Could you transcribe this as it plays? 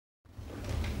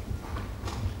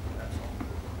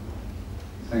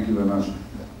Thank you very much.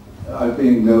 I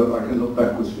can look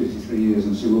backwards 53 years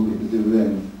and see what we could do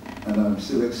then, and I'm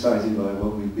still excited by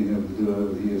what we've been able to do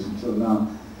over the years until now.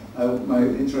 My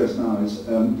interest now is,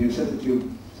 you said that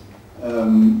you,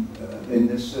 in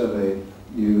this survey,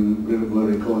 you were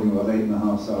recording about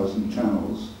 8,500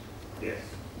 channels. Yes.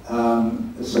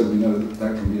 So we know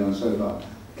that can be done so far.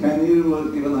 Can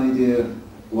you give an idea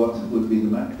what would be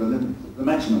the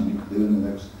maximum you could do in the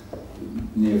next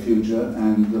near future,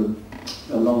 and the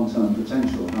long-term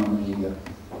potential, how many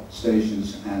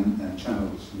stations and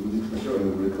channels you would expect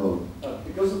to record?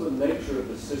 Because of the nature of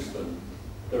the system,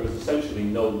 there is essentially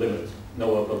no limit,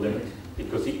 no upper limit,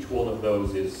 because each one of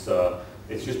those is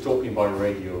it's just talking by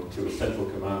radio to a central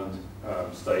command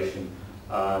station,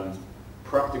 and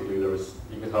practically you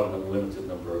could have an unlimited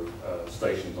number of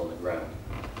stations on the ground.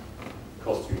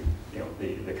 Cost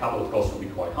the capital cost will be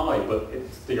quite high, but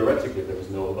theoretically there is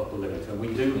no upper limit, and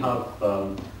we do have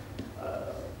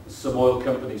some oil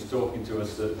companies talking to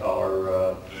us that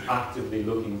are actively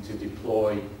looking to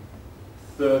deploy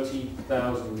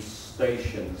 30,000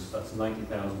 stations, that's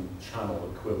 90,000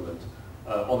 channel equivalent,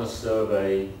 on a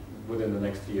survey within the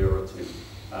next year or two.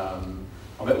 And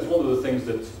that was one of the things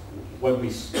that when we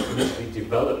initially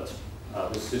developed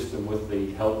the system with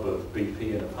the help of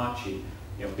BP and Apache,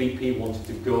 BP wanted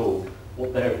to go,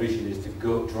 what their vision is to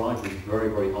go drive these very,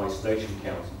 very high station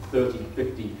counts, 30,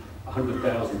 50,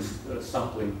 100,000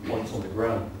 sampling points on the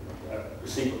ground,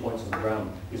 receiver points on the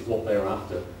ground is what they're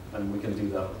after, and we can do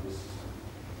that with this system.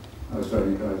 That was very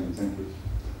encouraging, thank you.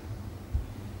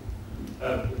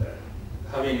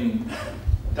 Having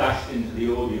dashed into the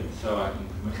audience so I can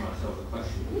permit myself a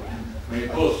question. I mean,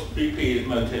 of course, BP is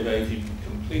motivated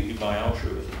completely by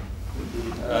altruism,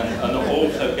 and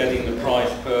also getting the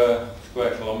price per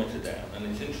square kilometre down. And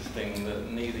it's interesting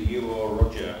that neither you or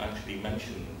Roger actually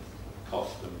mentioned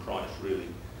cost and price, really.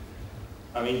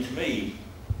 I mean, to me,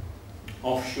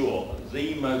 offshore,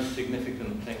 the most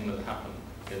significant thing that happened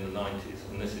in the 90s,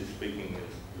 and this is speaking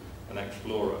as an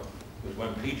explorer, was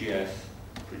when PGS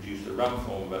produced the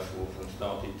ramform vessels and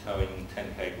started towing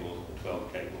 10 cables or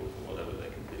 12 cables or whatever they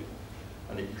could do.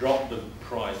 And it dropped the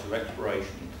price of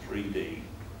exploration 3D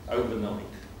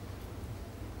overnight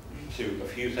to a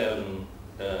few thousand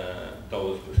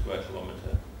dollars per square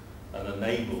kilometre, and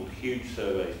enabled huge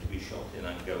surveys to be shot in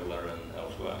Angola and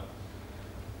elsewhere.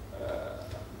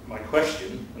 My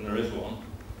question, and there is one,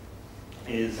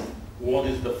 is what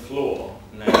is the floor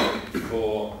now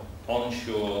for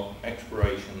onshore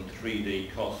exploration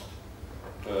 3D cost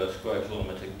per square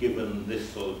kilometre given this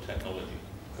sort of technology?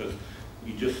 Because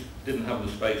you just didn't have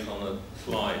the space on the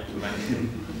slide to mention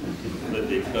that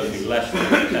it's going to be less than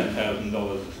 $10,000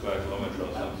 a square kilometre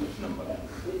or some such number.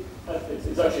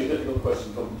 It's actually a difficult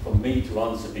question for me to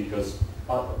answer, because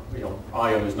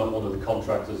ION is not one of the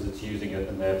contractors that's using it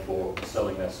and therefore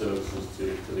selling their services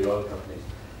to the oil companies.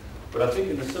 But I think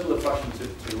in a similar fashion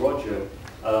to Roger,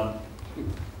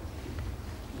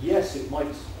 yes, it might,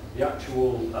 the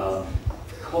actual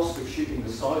cost of shooting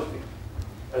the seismic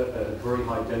at very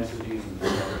high densities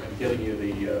and getting you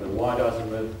the wide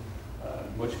azimuth,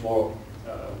 much more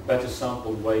better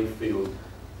sampled wave field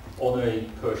on a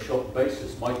per shot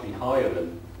basis might be higher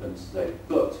than today.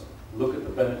 But look at the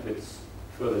benefits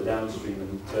further downstream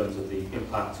in terms of the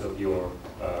impact of your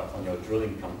on your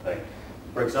drilling campaign.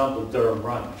 For example, Durham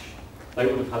Ranch, they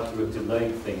would have had to have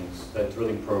delayed their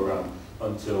drilling program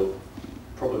until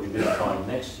probably this time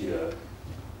next year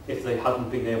if they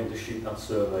hadn't been able to shoot that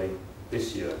survey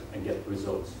this year and get the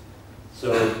results.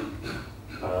 So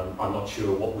I'm not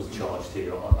sure what was charged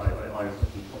here. I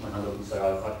put my hand up and say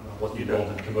I wasn't involved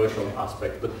in the commercial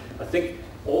aspect, but I think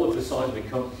all of the seismic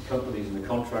companies and the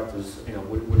contractors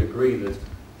would agree that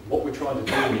what we're trying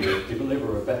to do here is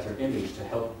deliver a better image to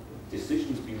help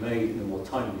decisions be made in a more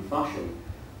timely fashion,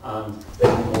 and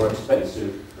then more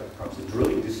expensive, perhaps the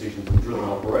drilling decisions and drilling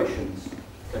operations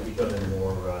can be done in a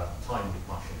more timely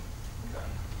fashion. Okay.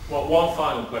 Well, one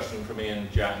final question from me and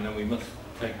Jack, and then we must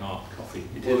take our coffee.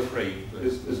 It is free.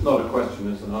 It's not a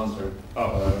question, it's an answer. I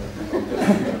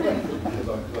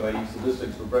eat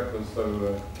statistics for breakfast,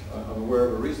 so I'm aware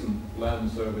of a recent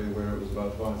land survey where it was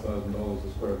about $5,000 a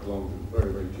square kilometre,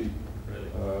 very, very cheap.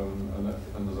 Really?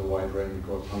 And there's a wide range, of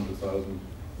course, 100,000.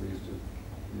 We used to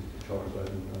charge that,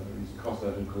 we used to cost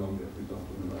that in Colombia, for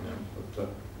example, in the mountains.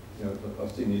 But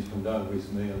I've seen these come down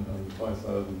recently, and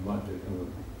 5,000 might be kind of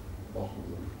the bottom of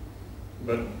them.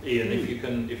 But Ian, if you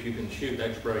can shoot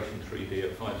exploration 3D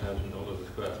at $5,000 a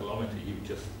square kilometre, you've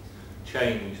just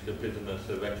changed the business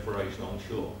of exploration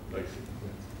onshore, basically.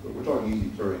 But we're talking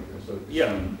easy terrain here, so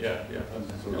yeah.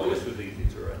 All this was easy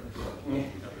terrain.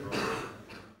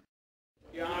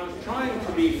 Yeah, I was trying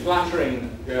to be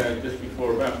flattering just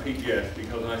before about PGS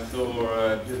because I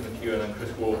saw Jim McEwen and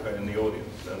Chris Walker in the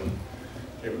audience, and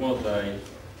it was a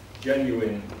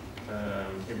genuine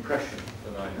impression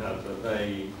that I had that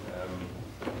they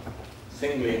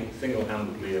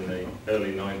single-handedly in the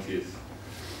early 90s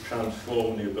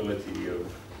transformed the ability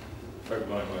of folk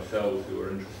like myself who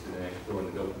were interested in exploring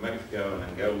the Gulf of Mexico and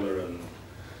Angola and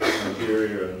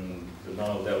Nigeria and the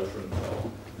Nile Delta and so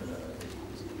on,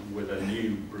 with a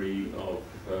new breed of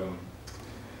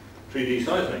 3D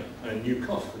seismic and a new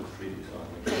cost of 3D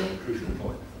seismic, a crucial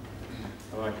point.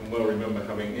 And I can well remember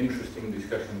having interesting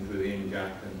discussions with Ian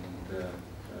Jack and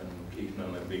Keith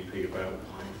Nunn at BP about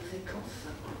why does it cost so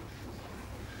much?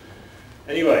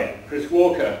 Anyway, Chris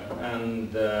Walker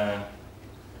and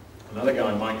another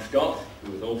guy, Mike Scott,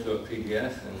 who was also at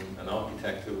PGS and an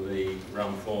architect of the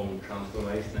Ramform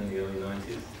transformation in the early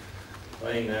 90s.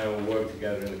 They now work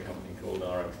together in a company called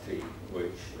RXT,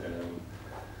 which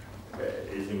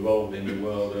is involved in the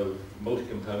world of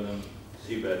multi-component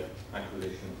seabed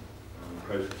acquisition and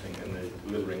processing and is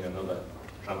delivering another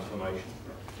transformation.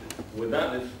 With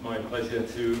that, it's my pleasure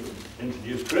to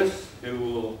introduce Chris, who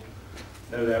will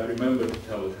no doubt remember to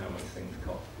tell us how much things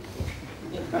cost.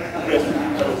 Chris,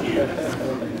 over to you.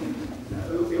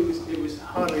 It was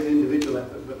hardly an individual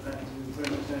effort, but very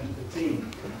much down to the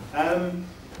team.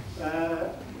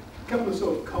 A couple of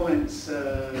sort of comments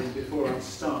before I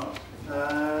start.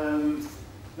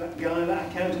 That guy,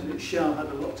 that accountant at Shell had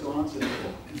a lot to answer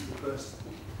for, is the first.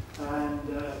 And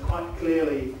quite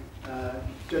clearly,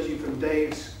 judging from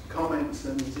Dave's comments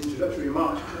and his introductory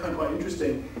remarks, which I found quite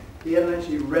interesting, he hadn't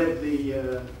actually read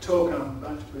the talk I'm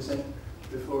about to present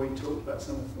before he talked about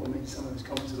made some of his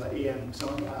comments about EM. So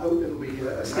I hope it'll be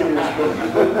a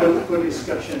stimulus for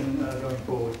discussion going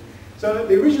forward. So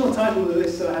the original title of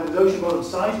this I had was Ocean Bottom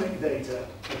Seismic Data,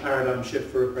 a Paradigm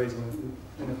Shift for Appraisal and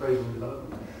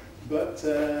Development. But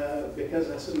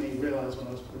because I suddenly realised when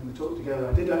I was putting the talk together,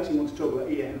 I did actually want to talk about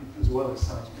EM as well as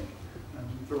seismic. And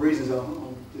for reasons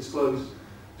I'll disclose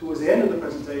towards the end of the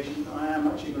presentation, I am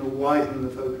actually going to widen the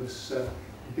focus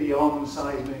beyond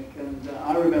seismic. And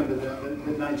I remember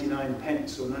the 99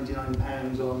 pence or 99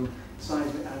 pounds on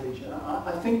seismic adage.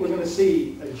 I think we're going to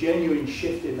see a genuine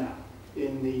shift in that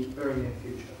in the very near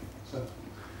future. So,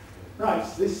 right,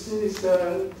 this is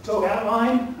the talk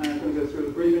outline. I'm going to go through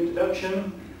a brief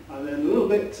introduction, and then a little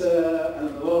bit, and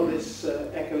a lot of this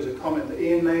echoes a comment that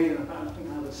Ian made, and I think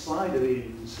I have a slide of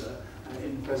Ian's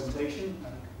in the presentation,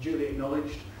 duly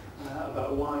acknowledged,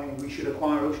 about why we should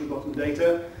acquire ocean bottom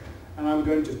data. And I'm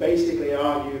going to basically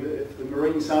argue that if the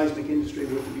marine seismic industry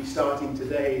were to be starting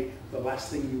today, the last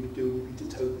thing you would do would be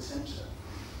to tow the sensor.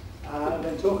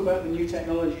 Then talk about the new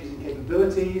technologies and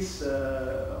capabilities,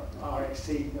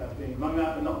 RXT being among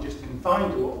that, but not just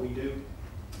confined to what we do.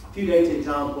 A few data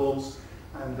examples,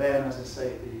 and then, as I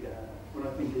say, what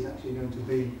I think is actually going to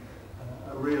be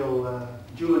a real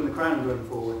jewel in the crown going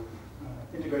forward,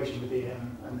 integration with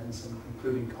EM, and then some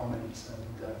concluding comments,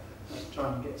 and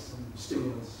try and get some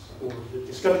stimulus for the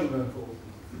discussion going forward.